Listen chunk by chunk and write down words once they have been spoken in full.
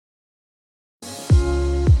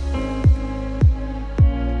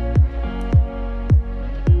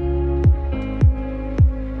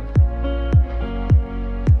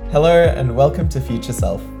Hello and welcome to Future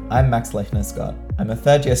Self. I'm Max Lechner Scott. I'm a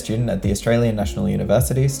third year student at the Australian National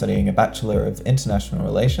University studying a Bachelor of International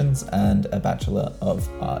Relations and a Bachelor of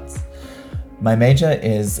Arts. My major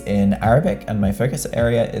is in Arabic and my focus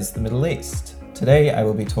area is the Middle East. Today I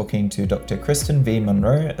will be talking to Dr. Kristen V.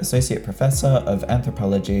 Monroe, Associate Professor of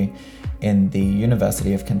Anthropology in the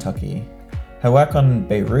University of Kentucky. Her work on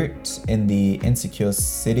Beirut in the Insecure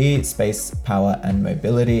City, Space, Power and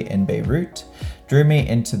Mobility in Beirut drew me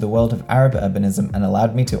into the world of Arab urbanism and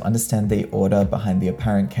allowed me to understand the order behind the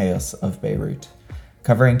apparent chaos of Beirut,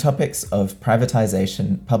 covering topics of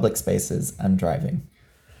privatization, public spaces, and driving.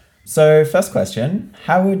 So, first question,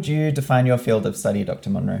 how would you define your field of study, Dr.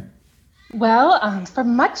 Monroe? Well, for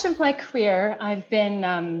much of my career, I've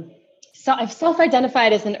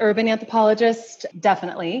self-identified as an urban anthropologist,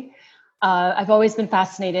 definitely. I've always been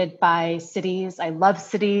fascinated by cities. I love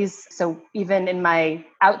cities. So even in my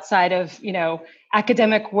outside of,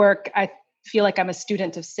 academic work, I feel like I'm a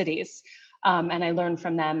student of cities, and I learn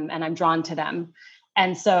from them and I'm drawn to them.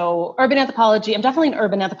 And so urban anthropology, I'm definitely an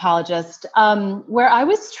urban anthropologist. Where I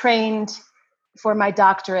was trained for my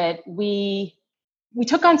doctorate, we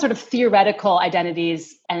took on sort of theoretical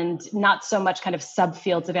identities and not so much kind of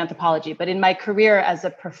subfields of anthropology. But in my career as a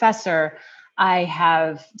professor, I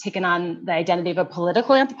have taken on the identity of a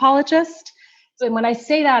political anthropologist. So when I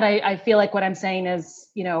say that, I feel like what I'm saying is,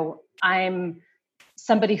 I'm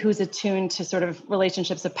somebody who's attuned to sort of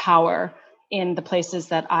relationships of power in the places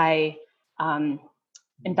that I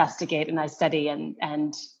investigate and I study.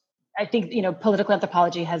 And I think, political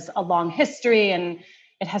anthropology has a long history and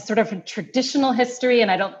it has sort of a traditional history. And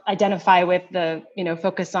I don't identify with the,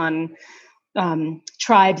 focus on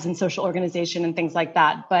tribes and social organization and things like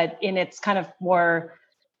that. But in its kind of more,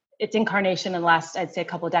 its incarnation in the last, I'd say a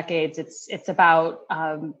couple of decades, it's about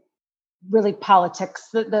really politics,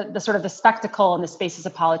 the sort of the spectacle and the spaces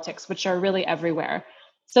of politics, which are really everywhere.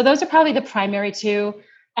 So those are probably the primary two.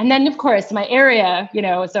 And then of course, my area,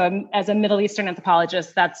 so as a Middle Eastern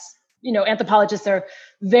anthropologist, that's, anthropologists are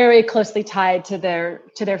very closely tied to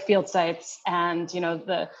their field sites and,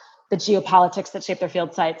 the geopolitics that shape their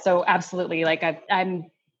field sites. So absolutely,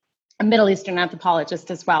 I'm a Middle Eastern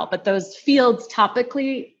anthropologist as well. But those fields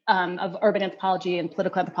topically of urban anthropology and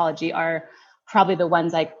political anthropology are probably the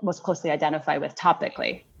ones I most closely identify with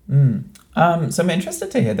topically. So I'm interested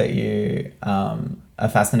to hear that you are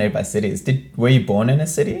fascinated by cities. Were you born in a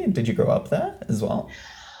city? Did you grow up there as well?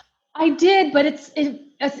 I did, but it's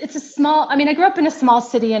a small, I grew up in a small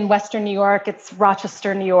city in Western New York. It's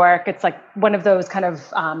Rochester, New York. It's like one of those kind of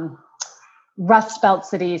Rust Belt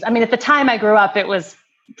cities. At the time I grew up, it was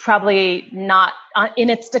probably not in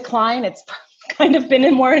its decline. It's kind of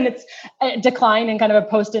been more in its decline in kind of a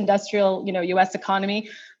post-industrial, US economy.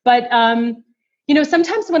 But,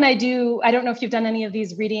 sometimes when I don't know if you've done any of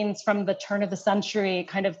these readings from the turn of the century,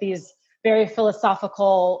 kind of these very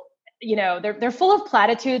philosophical, they're full of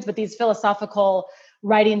platitudes, but these philosophical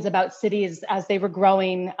writings about cities as they were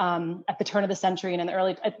growing at the turn of the century and in the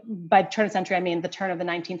early, by turn of the century, I mean the turn of the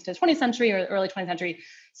 19th to 20th century or the early 20th century.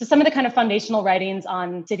 So some of the kind of foundational writings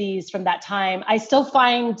on cities from that time, I still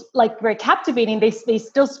find very captivating. They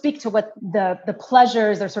still speak to what the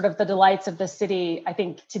pleasures or sort of the delights of the city, I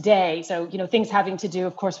think today. So, things having to do,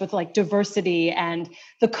 of course, with diversity and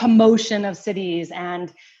the commotion of cities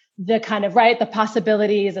and the kind of, the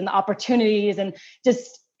possibilities and the opportunities and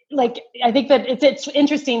just, I think that it's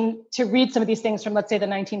interesting to read some of these things from, let's say, the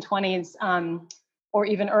 1920s or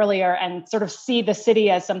even earlier and sort of see the city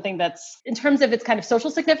as something that's, in terms of its kind of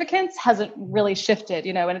social significance, hasn't really shifted,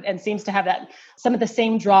 and seems to have some of the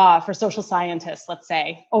same draw for social scientists, let's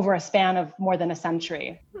say, over a span of more than a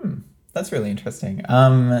century. That's really interesting.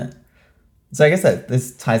 So I guess that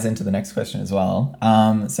this ties into the next question as well.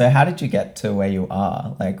 So how did you get to where you are?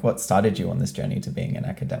 What started you on this journey to being an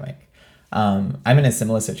academic? I'm in a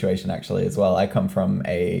similar situation actually as well. I come from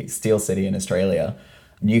a steel city in Australia,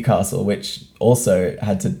 Newcastle, which also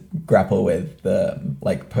had to grapple with the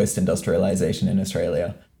post-industrialization in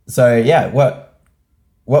Australia. So yeah, what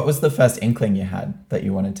was the first inkling you had that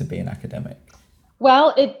you wanted to be an academic?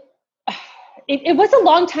 Well, it was a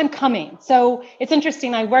long time coming. So it's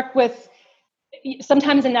interesting. I work with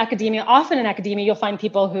sometimes in academia, often in academia, you'll find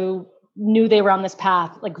people who knew they were on this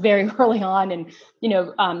path very early on and,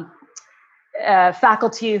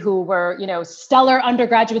 faculty who were, stellar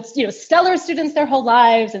undergraduates, stellar students their whole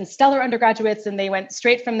lives and stellar undergraduates. And they went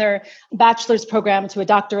straight from their bachelor's program to a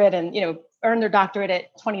doctorate and, earned their doctorate at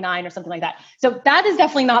 29 or something like that. So that is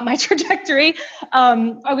definitely not my trajectory.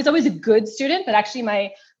 I was always a good student, but actually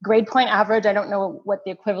my grade point average, I don't know what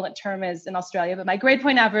the equivalent term is in Australia, but my grade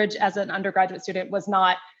point average as an undergraduate student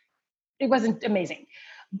wasn't amazing.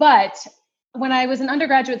 But when I was an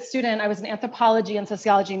undergraduate student, I was an anthropology and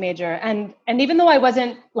sociology major. And even though I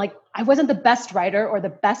wasn't the best writer or the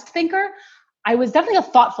best thinker, I was definitely a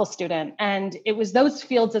thoughtful student. And it was those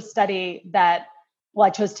fields of study that, I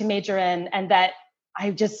chose to major in, and that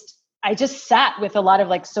I just sat with a lot of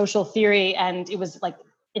like social theory, and it was like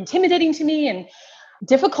intimidating to me and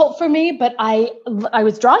difficult for me, but I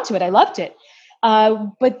was drawn to it. I loved it.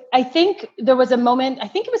 But I think there was a moment, I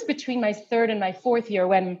think it was between my third and my fourth year,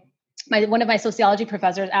 when one of my sociology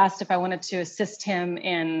professors asked if I wanted to assist him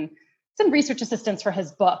in some research assistance for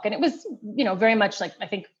his book. And it was, very much like, I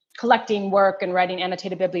think, collecting work and writing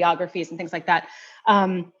annotated bibliographies and things like that.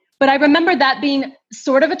 But I remember that being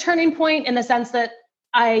sort of a turning point, in the sense that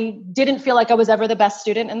I didn't feel like I was ever the best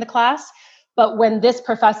student in the class. But when this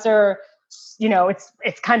professor,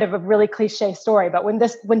 it's kind of a really cliche story, but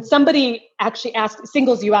when somebody actually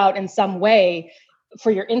singles you out in some way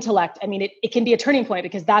for your intellect, I mean, it can be a turning point,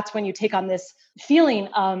 because that's when you take on this feeling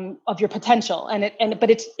of your potential.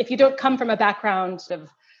 But if you don't come from a background of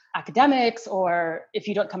academics, or if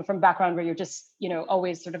you don't come from a background where you're just,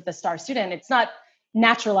 always sort of the star student, it's not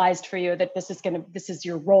naturalized for you that this is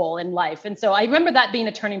your role in life. And so I remember that being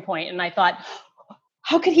a turning point, and I thought,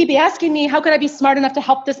 how could he be asking me? How could I be smart enough to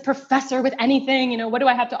help this professor with anything? What do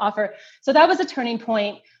I have to offer? So that was a turning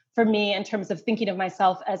point for me in terms of thinking of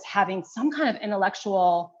myself as having some kind of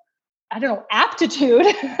intellectual, aptitude.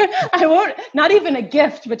 Not even a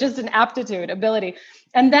gift, but just an aptitude, ability.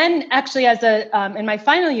 And then actually in my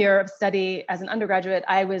final year of study as an undergraduate,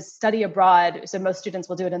 I was study abroad. So most students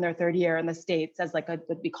will do it in their third year in the States as like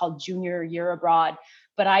what we call junior year abroad.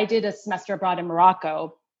 But I did a semester abroad in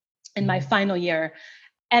Morocco in my final year.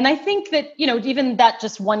 And I think that, even that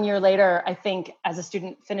just 1 year later, I think as a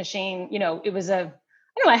student finishing, it was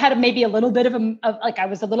I had maybe a little bit of I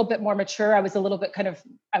was a little bit more mature. I was a little bit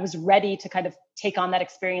I was ready to kind of take on that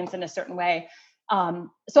experience in a certain way.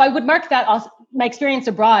 So I would mark that also. My experience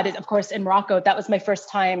abroad is, of course, in Morocco. That was my first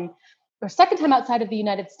time or second time outside of the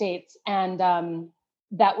United States. And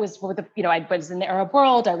that was I was in the Arab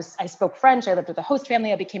world. I spoke French. I lived with a host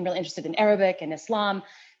family. I became really interested in Arabic and Islam.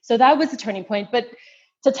 So that was a turning point. But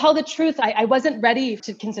to tell the truth, I wasn't ready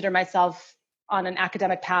to consider myself on an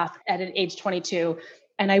academic path at an age 22.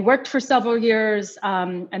 And I worked for several years.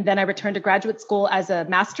 And then I returned to graduate school as a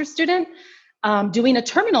master's student, doing a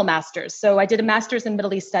terminal master's. So I did a master's in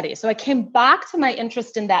Middle East studies. So I came back to my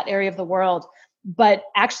interest in that area of the world, but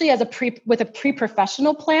actually with a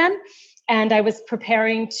pre-professional plan. And I was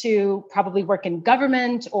preparing to probably work in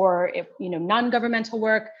government or non-governmental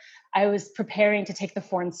work. I was preparing to take the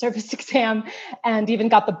Foreign Service exam, and even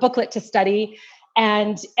got the booklet to study.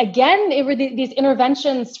 And again, it were these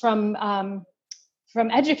interventions from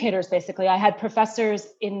educators. Basically, I had professors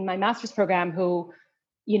in my master's program who,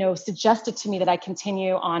 suggested to me that I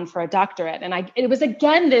continue on for a doctorate. And it was,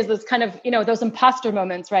 again, there's this kind of, those imposter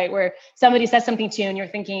moments, right? Where somebody says something to you and you're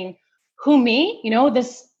thinking, who, me?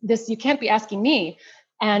 This, you can't be asking me.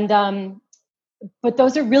 And, but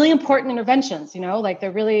those are really important interventions,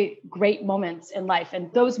 they're really great moments in life.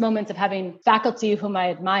 And those moments of having faculty whom I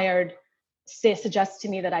admired suggest to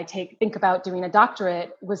me that I think about doing a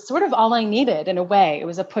doctorate was sort of all I needed in a way. It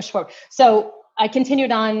was a push forward. So I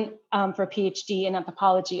continued on for a PhD in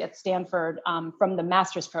anthropology at Stanford from the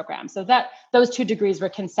master's program. So those two degrees were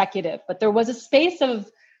consecutive, but there was a space of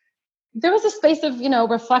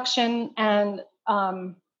reflection and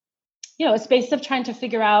a space of trying to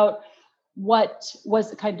figure out what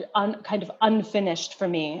was kind of unfinished for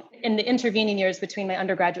me. In the intervening years between my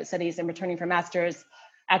undergraduate studies and returning for master's,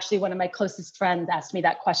 actually one of my closest friends asked me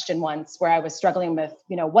that question once, where I was struggling with,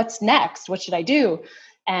 what's next? What should I do?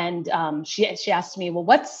 And she asked me, well,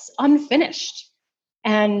 what's unfinished?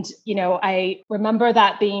 And, I remember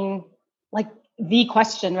that being like the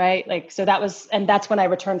question, right? And that's when I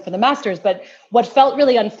returned for the master's. But what felt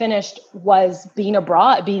really unfinished was being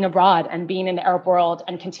abroad and being in the Arab world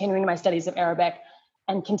and continuing my studies of Arabic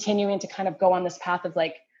and continuing to kind of go on this path of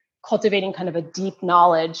like cultivating kind of a deep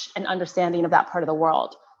knowledge and understanding of that part of the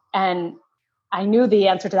world. And I knew the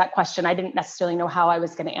answer to that question. I didn't necessarily know how I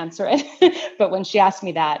was going to answer it. But when she asked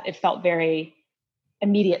me that, it felt very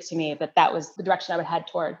immediate to me that was the direction I would head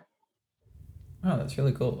toward. Oh, that's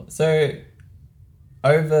really cool. So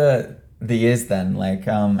over the years then,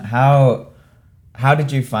 how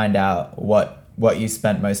did you find out what you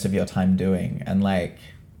spent most of your time doing? And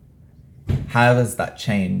how has that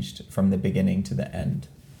changed from the beginning to the end?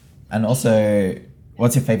 And also,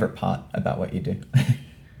 what's your favorite part about what you do?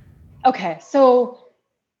 Okay, so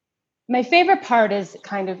my favorite part is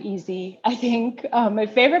kind of easy, I think. My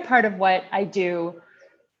favorite part of what I do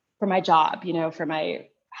for my job, for my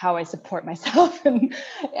how I support myself and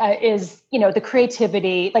is, the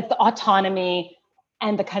creativity, like the autonomy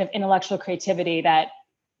and the kind of intellectual creativity that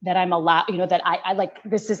I'm allowed, that I like.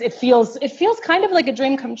 It feels kind of like a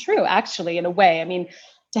dream come true, actually, in a way. I mean,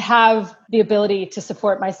 to have the ability to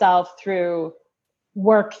support myself through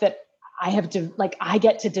work that I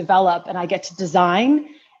get to develop and I get to design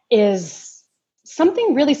is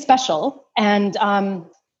something really special, and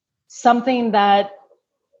something that,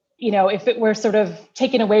 if it were sort of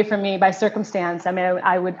taken away from me by circumstance, I mean,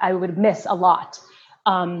 I would miss a lot.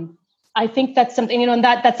 I think that's something, and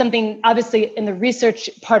that's something obviously in the research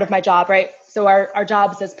part of my job, right? So our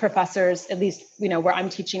jobs as professors, at least, where I'm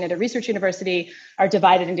teaching at a research university, are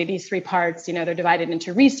divided into these three parts. They're divided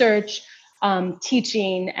into research,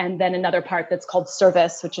 teaching, and then another part that's called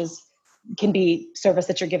service, which can be service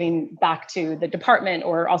that you're giving back to the department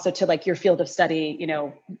or also to like your field of study,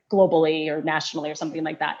 globally or nationally or something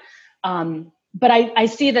like that. But I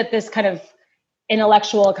see that this kind of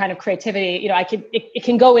intellectual kind of creativity, it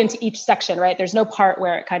can go into each section, right? There's no part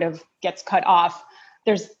where it kind of gets cut off.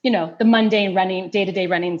 There's, the mundane day-to-day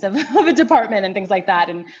runnings of a department and things like that.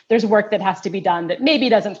 And there's work that has to be done that maybe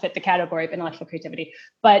doesn't fit the category of intellectual creativity.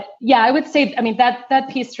 But yeah, I would say, I mean, that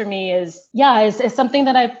piece for me is something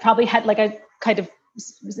that I've probably had, like I kind of,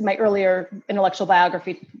 my earlier intellectual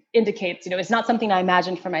biography indicates, it's not something I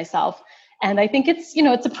imagined for myself. And I think it's,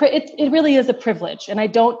 it really is a privilege, and I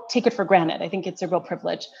don't take it for granted. I think it's a real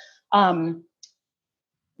privilege.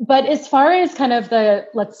 But as far as kind of the,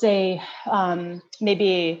 let's say,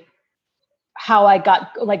 maybe how I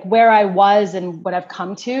got, like where I was and what I've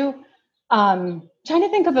come to, trying to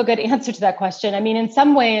think of a good answer to that question. I mean, in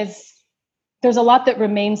some ways, there's a lot that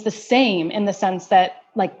remains the same in the sense that,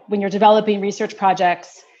 like, when you're developing research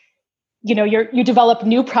projects, you develop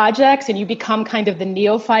new projects and you become kind of the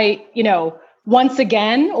neophyte, once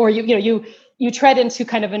again, or you tread into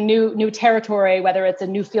kind of a new territory, whether it's a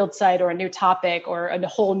new field site or a new topic or a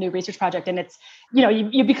whole new research project. And it's,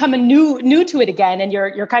 you become a new to it again, and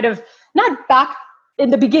you're kind of not back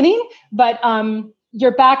in the beginning, but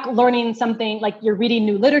you're back learning something, like you're reading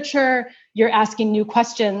new literature, you're asking new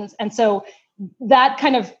questions. And so that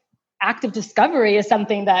kind of active discovery is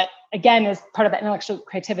something that, again, is part of that intellectual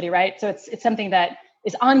creativity, right? So it's something that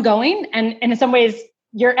is ongoing, and in some ways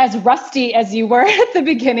you're as rusty as you were at the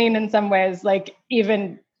beginning, in some ways, like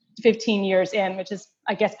even 15 years in, which is,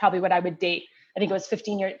 I guess, probably what I would date. I think it was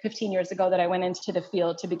 15 years ago that I went into the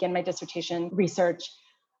field to begin my dissertation research.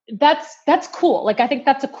 That's cool. Like, I think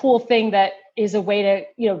that's a cool thing that is a way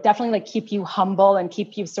to, definitely like keep you humble and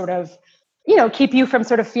keep you sort of, keep you from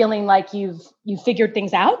sort of feeling like you've figured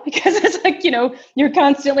things out, because it's like, you're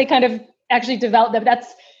constantly kind of actually develop.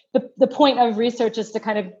 That's the point of research, is to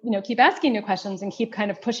kind of, keep asking new questions and keep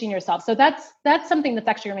kind of pushing yourself. So that's something that's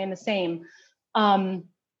actually remained the same. On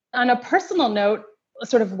a personal note,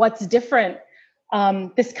 sort of what's different,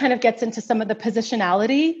 this kind of gets into some of the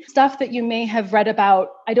positionality stuff that you may have read about.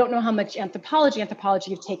 I don't know how much anthropology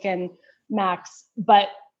you've taken, Max, but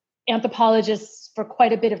anthropologists for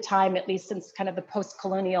quite a bit of time, at least since kind of the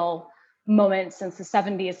post-colonial moment, since the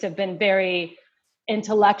 70s, have been very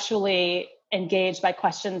intellectually engaged by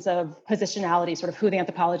questions of positionality, sort of who the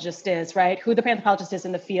anthropologist is, right? Who the anthropologist is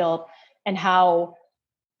in the field, and how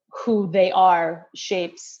who they are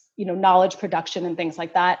shapes, knowledge production and things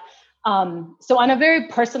like that. So on a very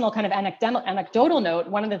personal kind of anecdotal note,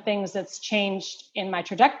 one of the things that's changed in my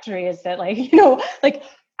trajectory is that, like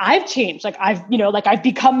I've changed, I've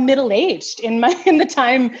become middle-aged in the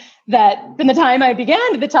time I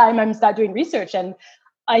began to the time I'm started doing research. And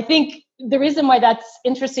I think the reason why that's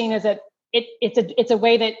interesting is that it's a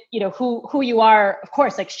way that, who you are, of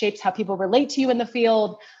course, like shapes how people relate to you in the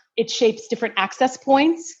field. It shapes different access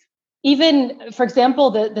points. Even, for example,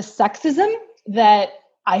 the sexism that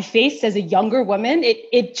I faced as a younger woman,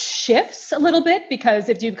 it shifts a little bit, because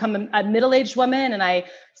if you become a middle-aged woman, and I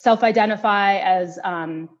self-identify as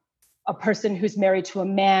a person who's married to a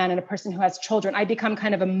man and a person who has children, I become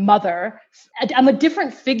kind of a mother. I'm a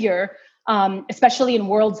different figure, especially in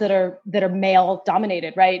worlds that are male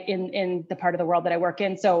dominated, right? In the part of the world that I work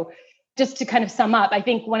in. So just to kind of sum up, I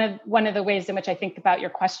think one of the ways in which I think about your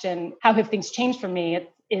question, how have things changed for me,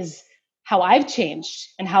 is how I've changed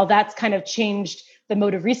and how that's kind of changed the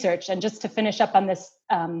mode of research. And just to finish up on this,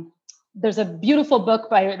 there's a beautiful book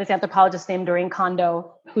by this anthropologist named Doreen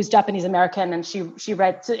Kondo, who's Japanese American, and she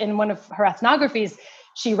writes in one of her ethnographies.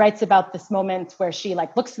 She writes about this moment where she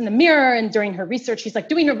like looks in the mirror, and during her research, she's like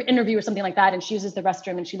doing her interview or something like that, and she uses the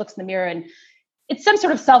restroom, and she looks in the mirror, and it's some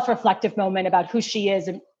sort of self-reflective moment about who she is,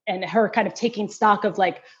 and her kind of taking stock of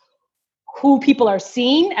like, who people are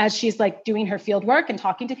seeing as she's like doing her field work and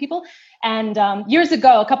talking to people. And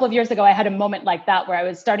a couple of years ago, I had a moment like that where I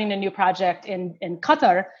was starting a new project in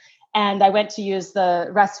Qatar, and I went to use the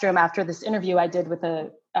restroom after this interview I did with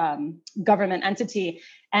a government entity.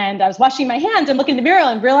 And I was washing my hands and looking in the mirror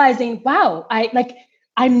and realizing, wow,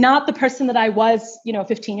 I'm not the person that I was,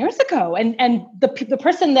 15 years ago. And the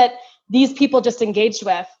person that these people just engaged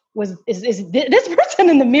with is this person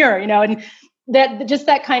in the mirror, and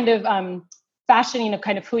that kind of fashioning of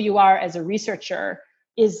kind of who you are as a researcher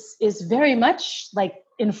is very much like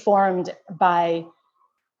informed by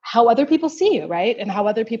how other people see you, right? And how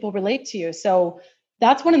other people relate to you. So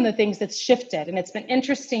that's one of the things that's shifted, and it's been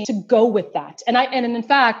interesting to go with that. And in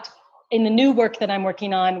fact, in the new work that I'm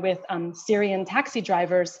working on with Syrian taxi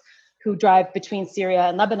drivers who drive between Syria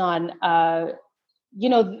and Lebanon,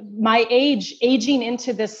 my aging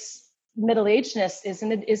into this middle-agedness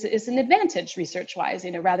is an advantage research-wise,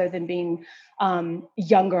 rather than being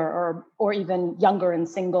younger or even younger and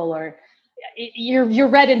single, or you're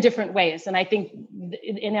read in different ways. And I think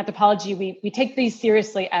in anthropology, we take these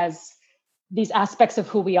seriously as these aspects of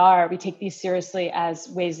who we are. We take these seriously as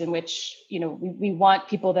ways in which, we want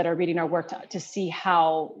people that are reading our work to see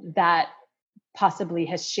how that possibly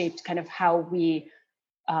has shaped kind of how we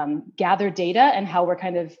gather data and how we're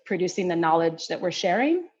kind of producing the knowledge that we're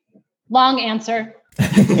sharing. Long answer. No,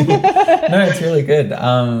 it's really good.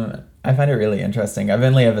 I find it really interesting. I've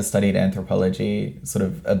only ever studied anthropology sort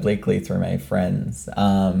of obliquely through my friends.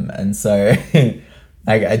 And so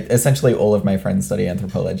I essentially all of my friends study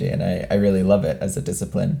anthropology, and I really love it as a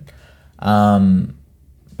discipline.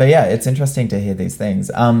 But yeah, it's interesting to hear these things.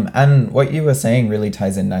 And what you were saying really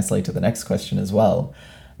ties in nicely to the next question as well,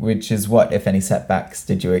 which is what, if any, setbacks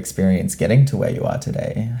did you experience getting to where you are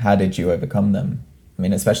today? How did you overcome them? I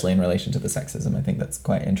mean, especially in relation to the sexism, I think that's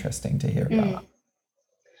quite interesting to hear about.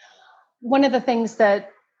 One of the things that,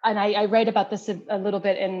 and I write about this a little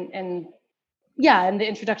bit in the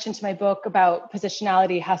introduction to my book about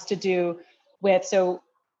positionality, has to do with, so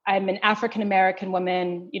I'm an African-American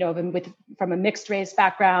woman, from a mixed race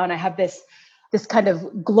background. I have this kind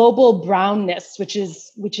of global brownness, which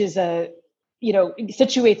is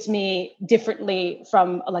situates me differently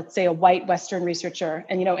from, let's say, a white Western researcher,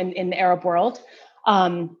 and, in the Arab world.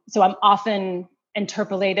 So I'm often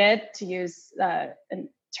interpolated, to use a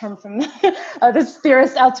term from this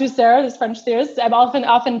theorist Althusser, this French theorist. I'm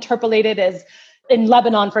often interpolated as, in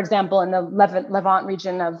Lebanon, for example, in the Levant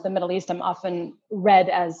region of the Middle East, I'm often read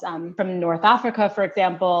as from North Africa, for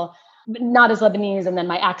example, not as Lebanese. And then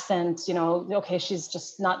my accent, okay,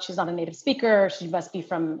 she's not a native speaker. She must be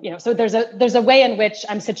from, so there's a way in which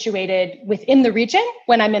I'm situated within the region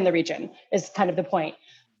when I'm in the region, is kind of the point.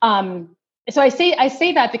 So I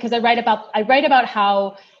say that because I write about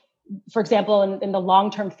how, for example, in the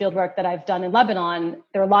long-term fieldwork that I've done in Lebanon,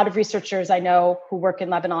 there are a lot of researchers I know who work in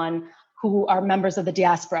Lebanon who are members of the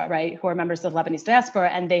diaspora, right? Who are members of the Lebanese diaspora,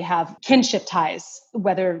 and they have kinship ties,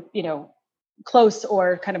 whether, close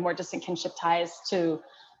or kind of more distant kinship ties to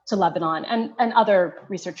Lebanon, and other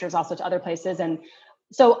researchers also to other places. And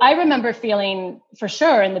so I remember feeling, for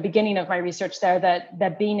sure, in the beginning of my research there,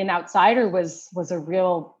 that being an outsider was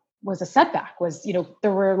a setback,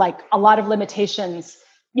 there were like a lot of limitations.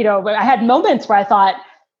 I had moments where I thought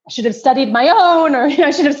I should have studied my own, or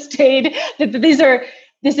I should have stayed.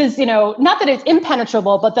 This is, not that it's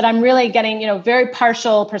impenetrable, but that I'm really getting, very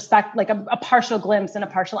partial perspective, like a partial glimpse and a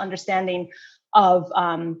partial understanding of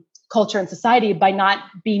culture and society by not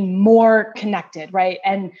being more connected, right?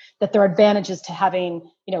 And that there are advantages to having,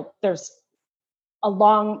 there's a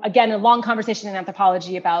long conversation in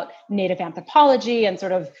anthropology about native anthropology and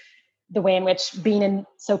sort of the way in which being a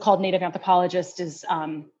so-called native anthropologist is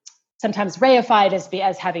sometimes reified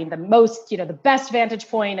as having the most, the best vantage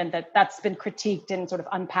point, and that's been critiqued and sort of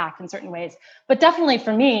unpacked in certain ways. But definitely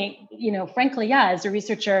for me, frankly, as a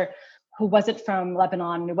researcher who wasn't from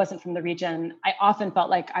Lebanon, who wasn't from the region, I often felt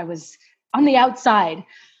like I was on the outside.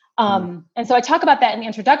 And so I talk about that in the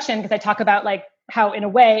introduction, because I talk about like how, in a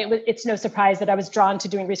way, it's no surprise that I was drawn to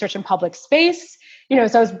doing research in public space. So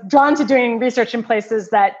I was drawn to doing research in places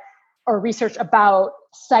or research about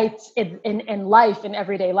sites in life, in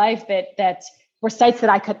everyday life, that were sites that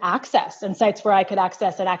I could access, and sites where I could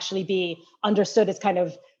access and actually be understood as kind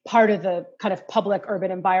of part of the kind of public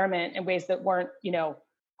urban environment in ways that weren't,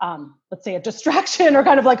 let's say, a distraction, or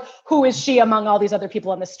kind of like, who is she among all these other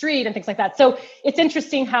people on the street and things like that. So it's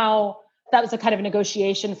interesting how that was a kind of a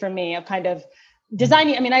negotiation for me of kind of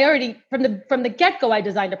designing. I mean, I already from the get-go, I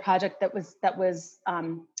designed a project that was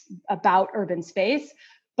about urban space.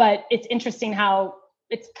 But it's interesting how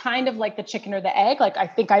it's kind of like the chicken or the egg. Like, I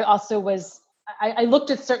think I also I looked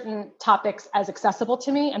at certain topics as accessible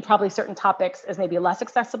to me and probably certain topics as maybe less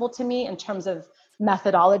accessible to me in terms of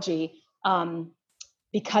methodology,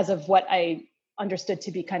 because of what I understood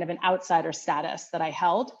to be kind of an outsider status that I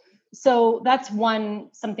held. So that's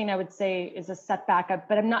something I would say is a setback,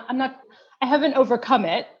 but I haven't overcome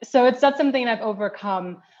it. So it's not something I've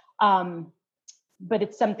overcome, but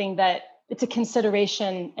it's something that it's a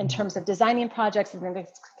consideration in terms of designing projects, and then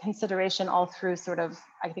it's consideration all through sort of,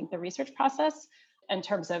 I think, the research process in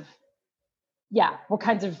terms of,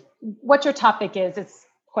 what your topic is. It's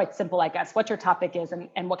quite simple, I guess, what your topic is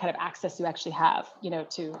and what kind of access you actually have,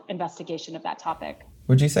 to investigation of that topic.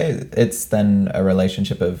 Would you say it's then a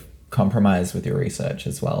relationship of compromise with your research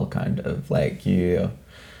as well, kind of like you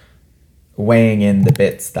weighing in the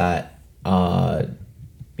bits that are,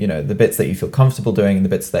 the bits that you feel comfortable doing and the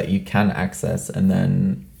bits that you can access, and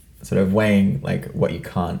then sort of weighing like what you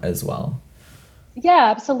can't as well? Yeah,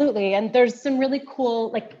 absolutely. And there's some really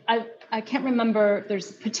cool, like I can't remember. There's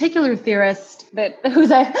a particular theorist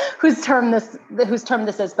whose term this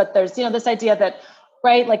is, but there's this idea that,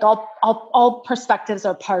 right, like all perspectives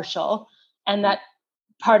are partial, and that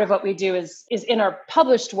part of what we do is in our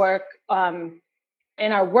published work, in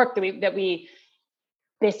our work that we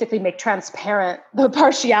basically make transparent the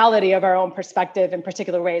partiality of our own perspective in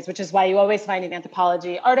particular ways, which is why you always find in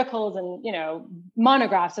anthropology articles and,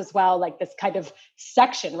 monographs as well, like this kind of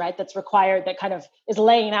section, right, that's required, that kind of is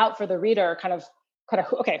laying out for the reader kind of,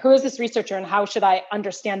 okay, who is this researcher and how should I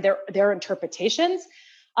understand their interpretations?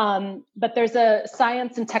 But there's a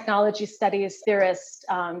science and technology studies theorist,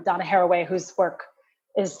 Donna Haraway, whose work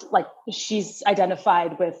is like, she's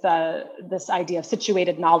identified with this idea of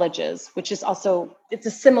situated knowledges, which is also, it's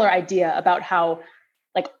a similar idea about how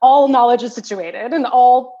like all knowledge is situated and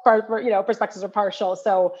all perspectives are partial.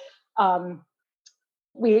 So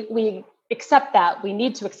we accept that, we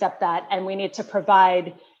need to accept that, and we need to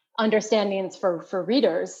provide understandings for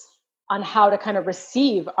readers on how to kind of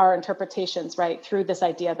receive our interpretations, right, through this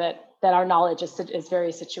idea that our knowledge is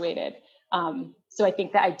very situated. So I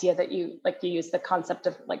think the idea that you use the concept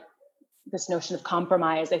of like this notion of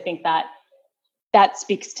compromise, I think that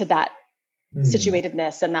speaks to that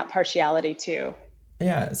situatedness and that partiality too.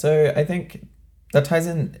 Yeah, so I think that ties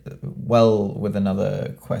in well with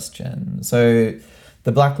another question. So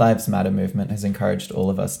the Black Lives Matter movement has encouraged all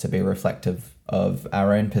of us to be reflective of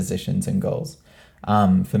our own positions and goals.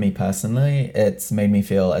 For me personally, it's made me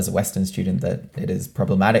feel as a Western student that it is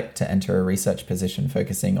problematic to enter a research position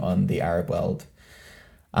focusing on the Arab world.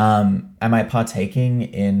 Am I partaking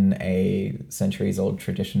in a centuries-old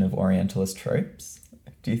tradition of Orientalist tropes,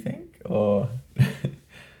 do you think? Or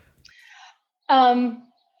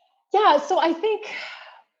yeah, so I think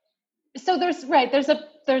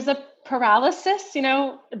there's a paralysis,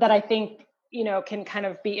 that I think, can kind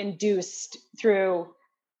of be induced through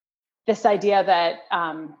this idea that,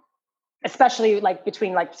 especially like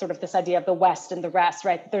between like sort of this idea of the West and the rest,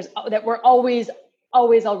 right? That we're always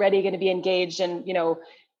already going to be engaged in,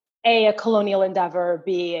 a colonial endeavor,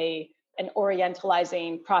 B, an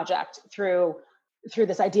orientalizing project through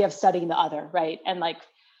this idea of studying the other, right? And like,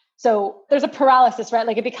 so there's a paralysis, right?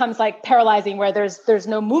 Like it becomes like paralyzing where there's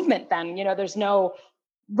no movement then, there's no,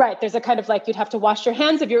 right. There's a kind of like, you'd have to wash your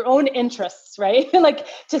hands of your own interests, right? Like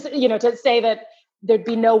just, to say that there'd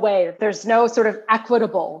be no way, there's no sort of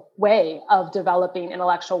equitable way of developing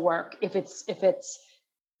intellectual work if it's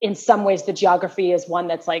in some ways the geography is one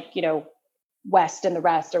that's like, West and the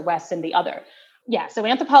rest or West and the other. Yeah. So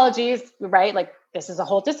anthropology is, right, like this is a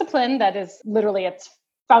whole discipline that is literally, its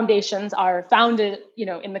foundations are founded,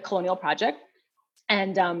 in the colonial project.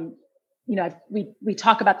 And, we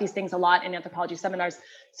talk about these things a lot in anthropology seminars.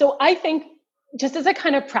 So I think just as a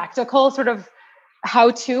kind of practical sort of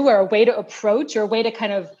how-to or a way to approach or a way to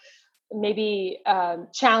kind of maybe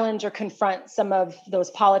challenge or confront some of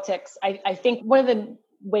those politics, I think one of the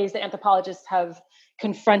ways that anthropologists have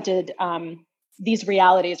confronted these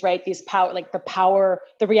realities, right?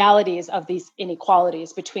 The realities of these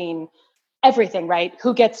inequalities between everything, right?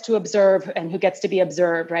 Who gets to observe and who gets to be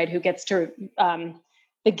observed, right? Who gets to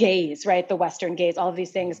the gaze, right? The Western gaze, all of these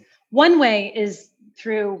things. One way is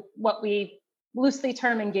through what we loosely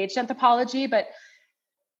term engaged anthropology, but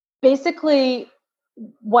basically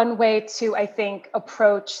one way to, I think,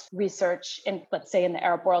 approach research in, let's say, in the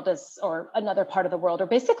Arab world or another part of the world, or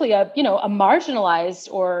basically a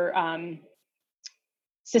marginalized or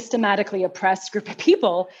systematically oppressed group of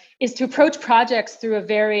people, is to approach projects through a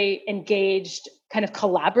very engaged kind of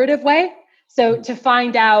collaborative way. So to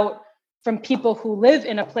find out from people who live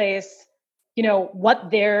in a place,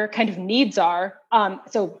 what their kind of needs are.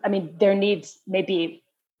 So, I mean, their needs may be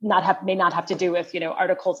may not have to do with,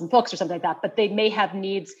 articles and books or something like that, but they may have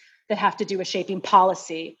needs that have to do with shaping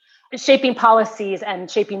policies and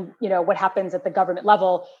shaping, what happens at the government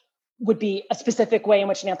level would be a specific way in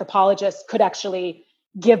which an anthropologist could actually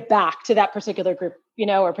give back to that particular group,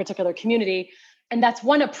 or particular community. And that's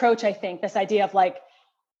one approach, I think, this idea of like,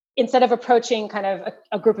 instead of approaching kind of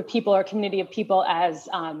a group of people or a community of people as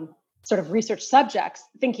sort of research subjects,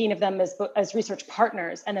 thinking of them as research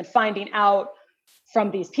partners, and then finding out from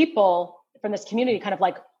these people, from this community, kind of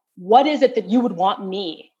like, what is it that you would want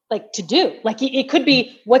me like to do? Like it could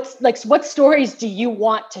be what stories do you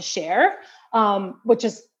want to share? Which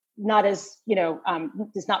is not as,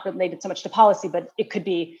 is not related so much to policy, but it could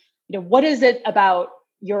be, what is it about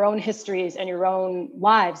your own histories and your own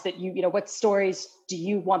lives that what stories do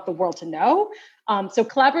you want the world to know? So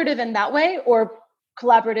collaborative in that way, or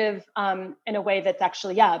collaborative in a way that's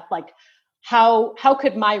actually, like how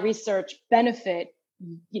could my research benefit,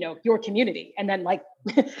 your community? And then like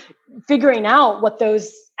figuring out what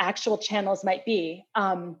those actual channels might be.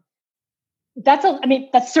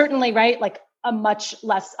 That's certainly right. Like a much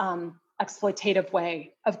less exploitative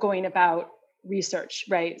way of going about research,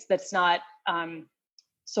 right? That's not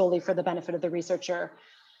solely for the benefit of the researcher.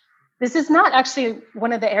 This is not actually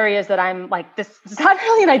one of the areas that I'm like, this is not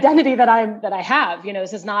really an identity that I have,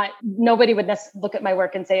 this is not, nobody would look at my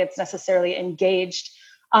work and say it's necessarily engaged.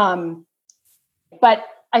 But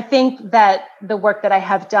I think that the work that I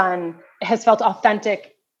have done has felt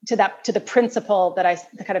authentic to the principle that I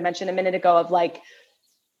kind of mentioned a minute ago of like,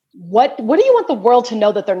 what do you want the world to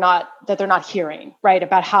know that they're not hearing, right?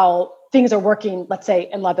 About how things are working, let's say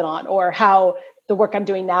in Lebanon, or how the work I'm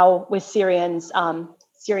doing now with Syrian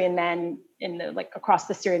men across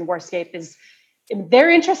the Syrian warscape is, they're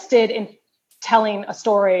interested in telling a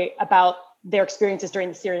story about their experiences during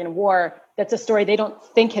the Syrian war. That's a story they don't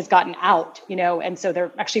think has gotten out, and so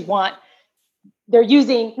they're not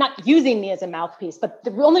using me as a mouthpiece, but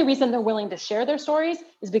the only reason they're willing to share their stories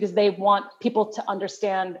is because they want people to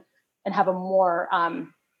understand and have a more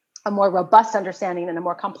robust understanding and a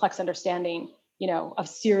more complex understanding, of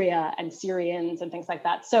Syria and Syrians and things like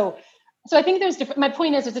that. So I think my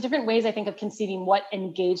point is, there's different ways I think of conceiving what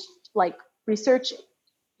engaged like research,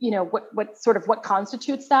 what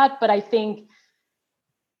constitutes that. But I think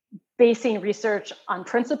basing research on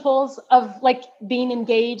principles of like being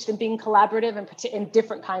engaged and being collaborative in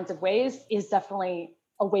different kinds of ways is definitely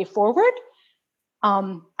a way forward.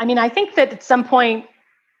 I think that at some point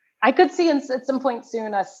I could see at some point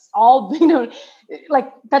soon us all,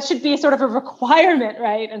 like that should be sort of a requirement,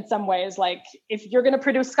 right? In some ways, like if you're going to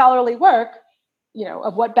produce scholarly work,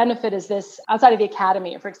 of what benefit is this outside of the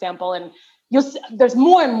academy, for example, and there's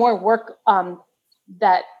more and more work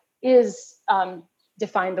that is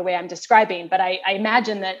defined the way I'm describing, but I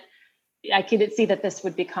imagine that I could see that this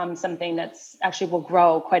would become something that's actually will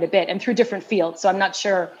grow quite a bit and through different fields. So I'm not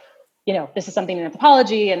sure, this is something in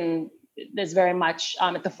anthropology and is very much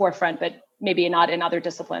at the forefront, but maybe not in other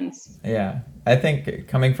disciplines. Yeah, I think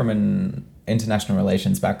coming from an international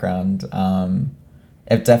relations background,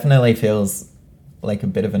 it definitely feels like a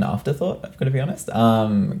bit of an afterthought, I've got to be honest,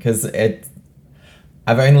 because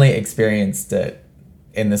I've only experienced it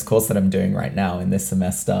in this course that I'm doing right now in this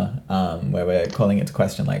semester, where we're calling into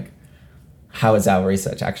question, like, how is our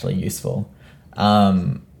research actually useful?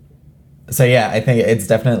 So yeah, I think it's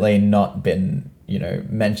definitely not been,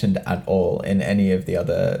 mentioned at all in any of the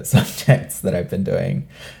other subjects that I've been doing.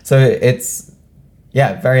 So it's,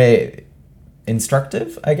 very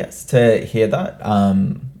instructive, I guess, to hear that.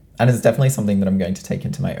 And it's definitely something that I'm going to take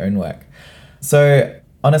into my own work. So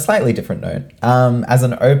on a slightly different note, as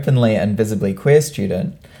an openly and visibly queer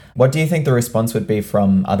student, what do you think the response would be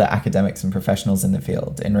from other academics and professionals in the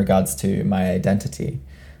field in regards to my identity?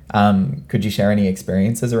 Could you share any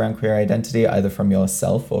experiences around queer identity, either from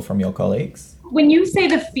yourself or from your colleagues? When you say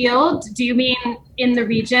the field, do you mean in the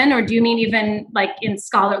region, or do you mean even like in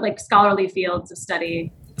scholarly fields of study?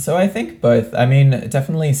 So I think both.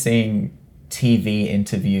 Definitely seeing TV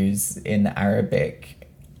interviews in Arabic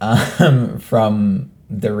from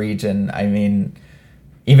the region.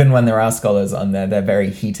 Even when there are scholars on there, they're very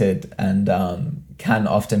heated and can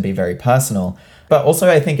often be very personal. But also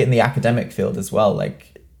I think in the academic field as well,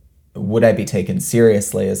 like, would I be taken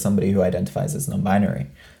seriously as somebody who identifies as non-binary?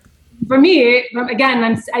 For me,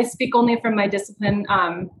 again, I speak only from my discipline.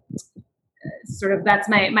 Sort of that's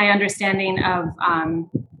my understanding of,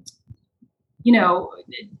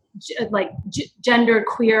 gender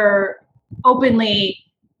queer, openly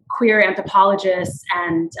queer anthropologists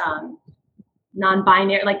and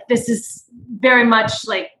non-binary. Like, this is very much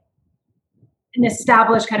like an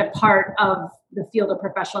established kind of part of the field of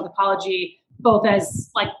professional anthropology, both as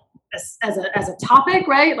like as a topic,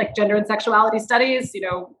 right? Like gender and sexuality studies,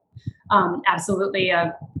 absolutely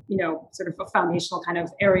a sort of a foundational kind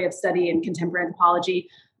of area of study in contemporary anthropology.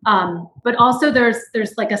 But also there's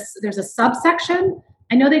a subsection.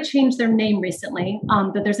 I know they changed their name recently,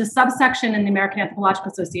 but there's a subsection in the American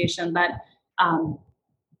Anthropological Association that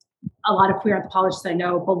a lot of queer anthropologists I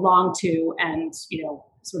know belong to, and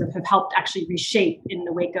sort of have helped actually reshape in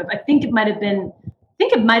the wake of. I think it might have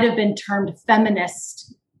been termed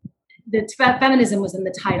feminist. Feminism was in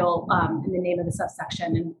the title, in the name of the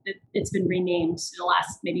subsection, and it's been renamed in the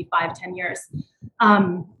last maybe 5-10 years.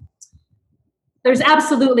 There's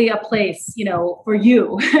absolutely a place, for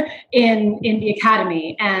you in the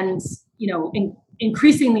academy, and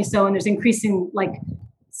increasingly so. And there's increasing, like,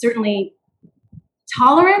 certainly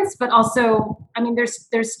tolerance, but also, I mean,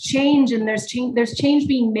 there's change, and there's change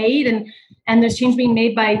being made, and there's change being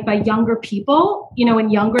made by younger people,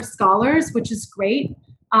 and younger scholars, which is great.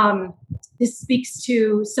 This speaks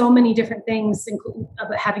to so many different things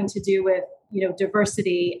having to do with,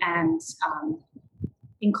 diversity and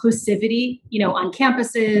inclusivity, on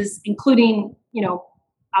campuses, including,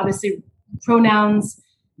 obviously pronouns,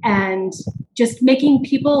 and just making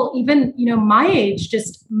people, even, my age,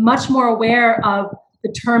 just much more aware of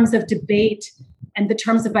the terms of debate and the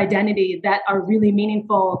terms of identity that are really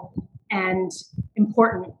meaningful and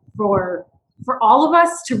important for all of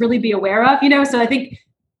us to really be aware of, So I think,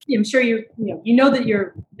 I'm sure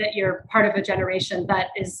that you're part of a generation that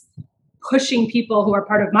is pushing people who are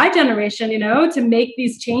part of my generation, to make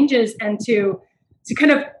these changes and to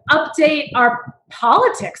kind of update our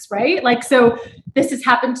politics, right? Like, so this has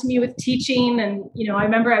happened to me with teaching, and I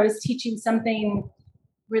remember I was teaching something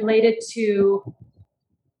related to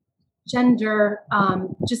gender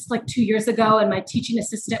just like 2 years ago, and my teaching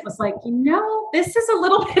assistant was like, this is a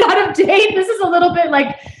little bit out of date. This is a little bit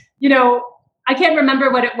like, I can't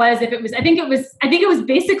remember what it was. I think it was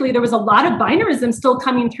basically, there was a lot of binarism still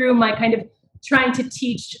coming through my kind of trying to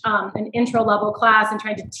teach an intro level class and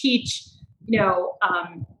trying to teach,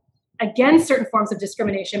 against certain forms of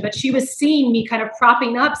discrimination. But she was seeing me kind of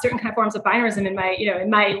propping up certain kind of forms of binarism in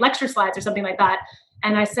my lecture slides or something like that.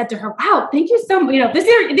 And I said to her, wow, thank you so much. These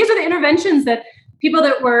are the interventions that people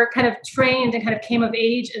that were kind of trained and kind of came of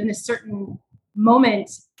age in a certain moment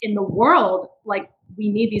in the world, like, we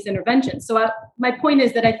need these interventions. So my point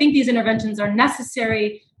is that I think these interventions are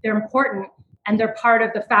necessary, they're important, and they're part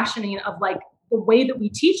of the fashioning of, like, the way that we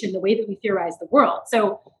teach and the way that we theorize the world.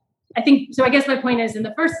 So I guess my point is, in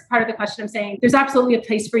the first part of the question, I'm saying there's absolutely a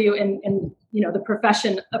place for you in the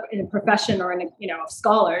profession, in a profession or in of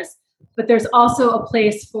scholars, but there's also a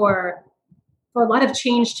place for a lot of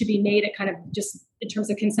change to be made at kind of just in terms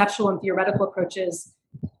of conceptual and theoretical approaches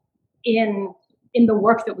in the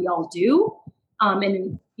work that we all do.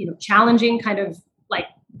 And challenging kind of like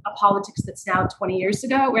a politics that's now 20 years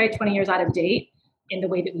ago, right? 20 years out of date in the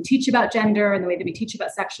way that we teach about gender, and the way that we teach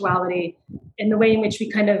about sexuality, in the way in which we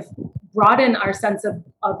kind of broaden our sense of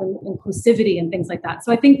inclusivity and things like that.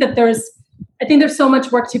 So I think that there's so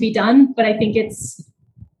much work to be done, but I think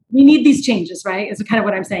we need these changes, right? Is kind of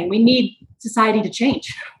what I'm saying. We need society to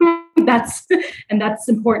change. That's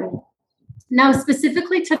important. Now,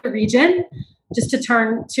 specifically to the region, just to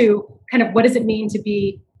turn to kind of what does it mean to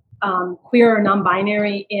be queer or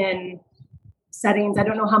non-binary in settings. I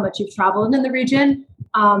don't know how much you've traveled in the region.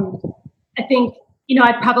 I think,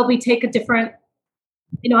 I'd probably take a different,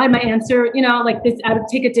 I might answer, like this, I would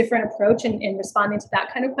take a different approach in responding to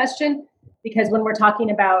that kind of question, because when we're talking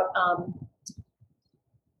about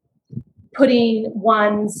putting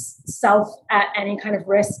one's self at any kind of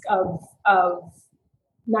risk of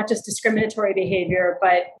not just discriminatory behavior,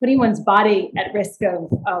 but putting one's body at risk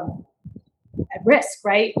at risk,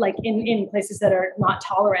 right? Like in places that are not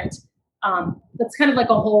tolerant. That's kind of like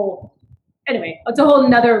it's a whole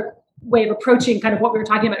another way of approaching kind of what we were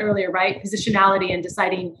talking about earlier, right? Positionality and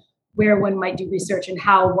deciding where one might do research and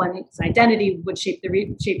how one's identity would shape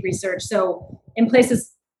research. So in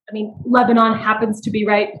places, Lebanon happens to be,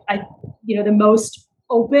 right, the most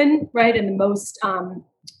open, right? And the most, and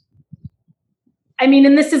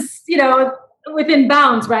this is, within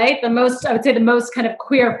bounds, right? I would say the most kind of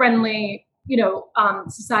queer friendly,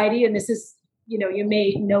 society. And this is, you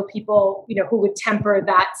may know people, who would temper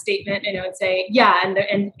that statement, and say, yeah. And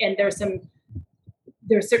there's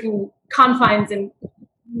certain confines, and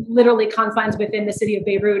literally confines within the city of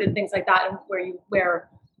Beirut and things like that, and where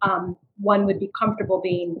one would be comfortable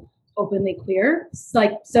being openly queer.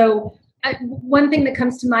 One thing that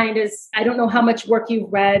comes to mind is, I don't know how much work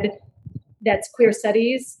you've read that's queer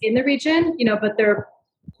studies in the region, but they're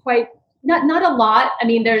quite not a lot.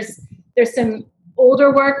 There's some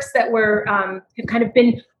older works that were have kind of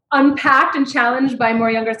been unpacked and challenged by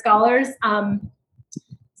more younger scholars.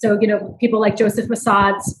 So, people like Joseph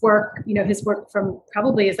Massad's work, his work from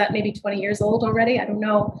probably, is that maybe 20 years old already? I don't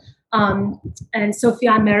know. And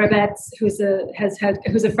Sofiane Merabet, who's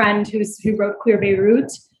a friend who wrote Queer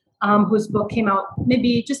Beirut, whose book came out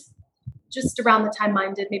maybe just around the time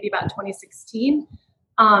mine did, maybe about 2016.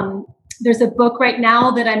 There's a book right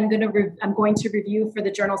now that I'm going to review for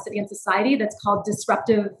the journal City and Society that's called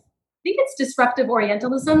Disruptive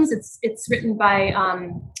Orientalisms. It's written by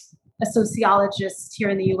a sociologist here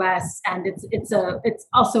in the U.S. and it's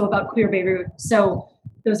also about Queer Beirut. So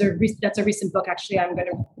that's a recent book actually I'm going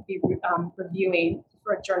to be reviewing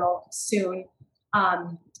for a journal soon.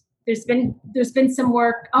 There's been some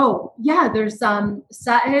work. Oh yeah, there's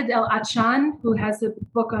Saed El-Atshan, who has a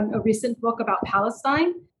recent book about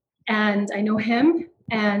Palestine, and I know him.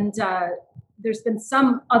 And there's been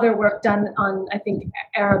some other work done on, I think,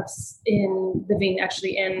 Arabs living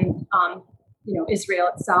actually in Israel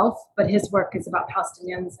itself, but his work is about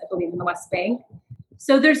Palestinians, I believe, in the West Bank.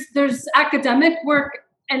 So there's academic work,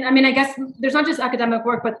 and I mean, I guess there's not just academic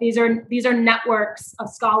work, but these are networks of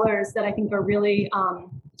scholars that I think are really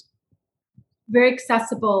very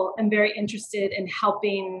accessible and very interested in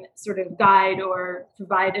helping sort of guide or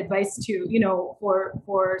provide advice to,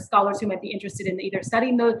 for scholars who might be interested in either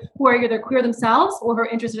studying those who are either queer themselves or who are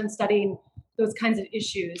interested in studying those kinds of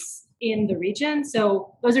issues in the region.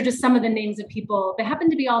 So those are just some of the names of people. They happen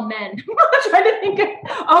to be all men. I'm trying to think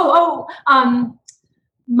of,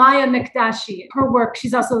 Maya Mikdashi, her work,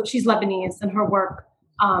 she's Lebanese, and her work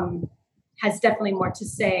has definitely more to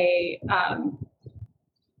say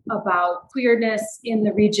about queerness in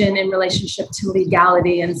the region in relationship to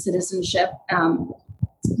legality and citizenship.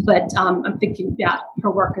 But I'm thinking,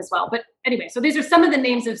 her work as well. But anyway, so these are some of the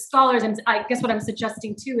names of scholars. And I guess what I'm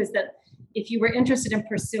suggesting too is that if you were interested in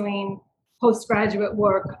pursuing postgraduate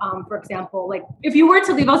work, for example, like if you were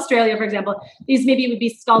to leave Australia, for example, these maybe would be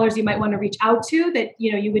scholars you might want to reach out to, that,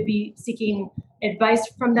 you would be seeking advice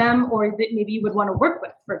from them, or that maybe you would want to work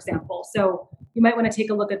with, for example. So you might want to take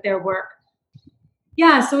a look at their work.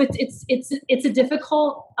 Yeah, so it's a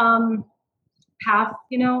difficult path,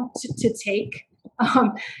 to take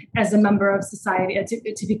as a member of society,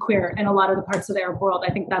 to be queer in a lot of the parts of the Arab world.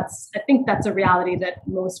 I think that's a reality that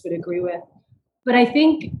most would agree with. But I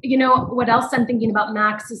think, what else I'm thinking about,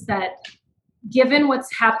 Max, is that given what's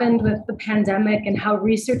happened with the pandemic and how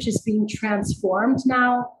research is being transformed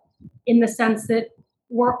now, in the sense that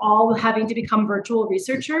we're all having to become virtual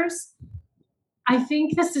researchers, I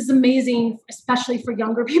think this is amazing, especially for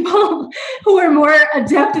younger people who are more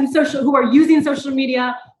adept in who are using social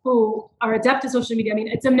media, who are adept at social media. I mean,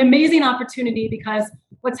 it's an amazing opportunity because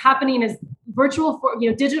what's happening is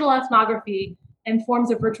digital ethnography and forms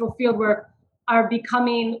of virtual fieldwork are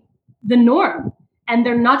becoming the norm, and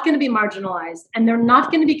they're not going to be marginalized, and they're not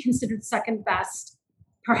going to be considered second best,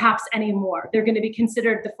 perhaps anymore. They're going to be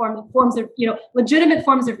considered the forms of, legitimate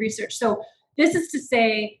forms of research. So this is to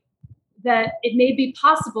say that it may be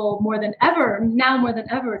possible more than ever,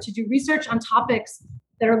 to do research on topics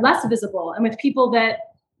that are less visible and with people that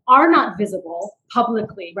are not visible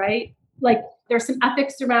publicly, right? Like there's some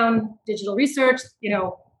ethics around digital research,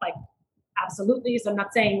 like absolutely. So I'm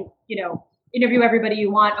not saying, interview everybody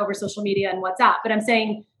you want over social media and WhatsApp, but I'm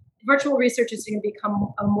saying virtual research is going to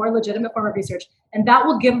become a more legitimate form of research. And that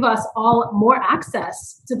will give us all more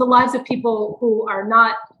access to the lives of people who are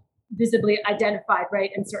not visibly identified,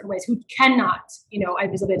 right, in certain ways, who cannot,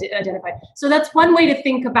 visibly identified. So that's one way to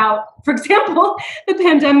think about, for example, the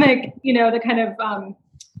pandemic, the kind of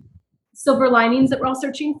silver linings that we're all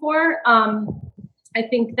searching for. I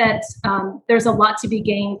think that there's a lot to be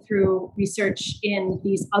gained through research in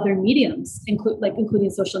these other mediums, including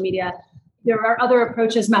social media. There are other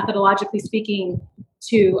approaches, methodologically speaking,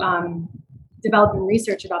 to developing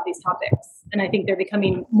research about these topics. And I think they're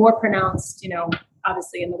becoming more pronounced,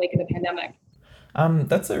 obviously in the wake of the pandemic.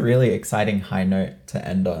 That's a really exciting high note to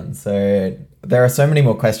end on. So there are so many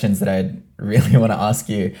more questions that I really want to ask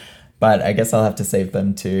you, but I guess I'll have to save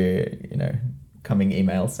them to, coming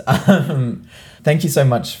emails. Thank you so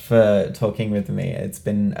much for talking with me. It's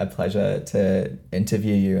been a pleasure to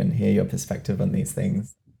interview you and hear your perspective on these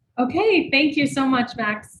things. Okay, thank you so much,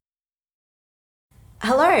 Max.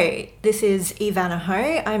 Hello, this is Ivana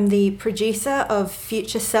Ho. I'm the producer of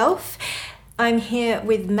Future Self. I'm here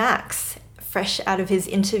with Max, fresh out of his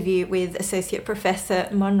interview with Associate Professor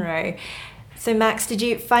Monroe. So Max, did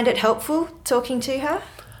you find it helpful talking to her?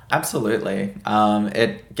 Absolutely.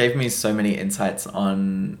 It gave me so many insights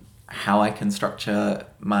on how I can structure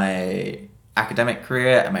my academic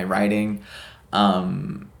career and my writing.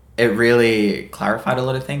 it really clarified a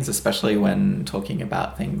lot of things, especially when talking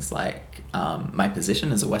about things like my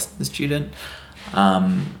position as a Western student.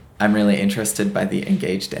 I'm really interested by the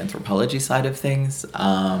engaged anthropology side of things.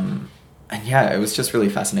 And yeah, it was just really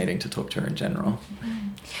fascinating to talk to her in general.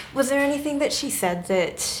 Was there anything that she said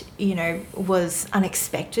that, you know, was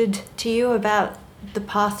unexpected to you about the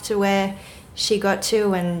path to where she got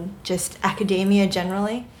to and just academia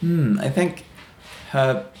generally? I think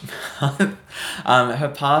her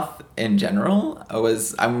her path in general I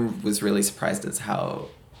was really surprised as how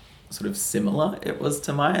sort of similar it was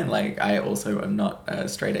to mine. Like, I also am not a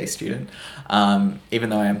straight A student, even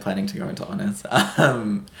though I am planning to go into honours.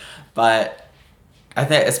 But I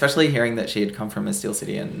think especially hearing that she had come from a steel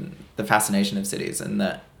city and the fascination of cities, and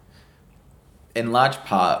that in large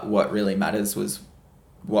part what really matters was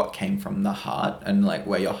what came from the heart and like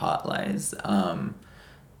where your heart lies. And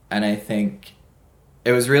I think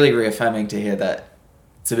it was really reaffirming to hear that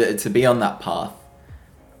to be on that path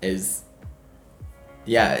is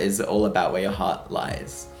all about where your heart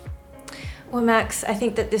lies. Well, Max, I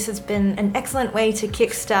think that this has been an excellent way to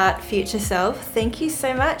kickstart Future Self. Thank you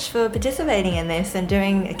so much for participating in this and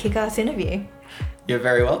doing a kick-ass interview. You're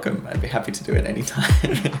very welcome. I'd be happy to do it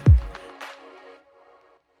anytime.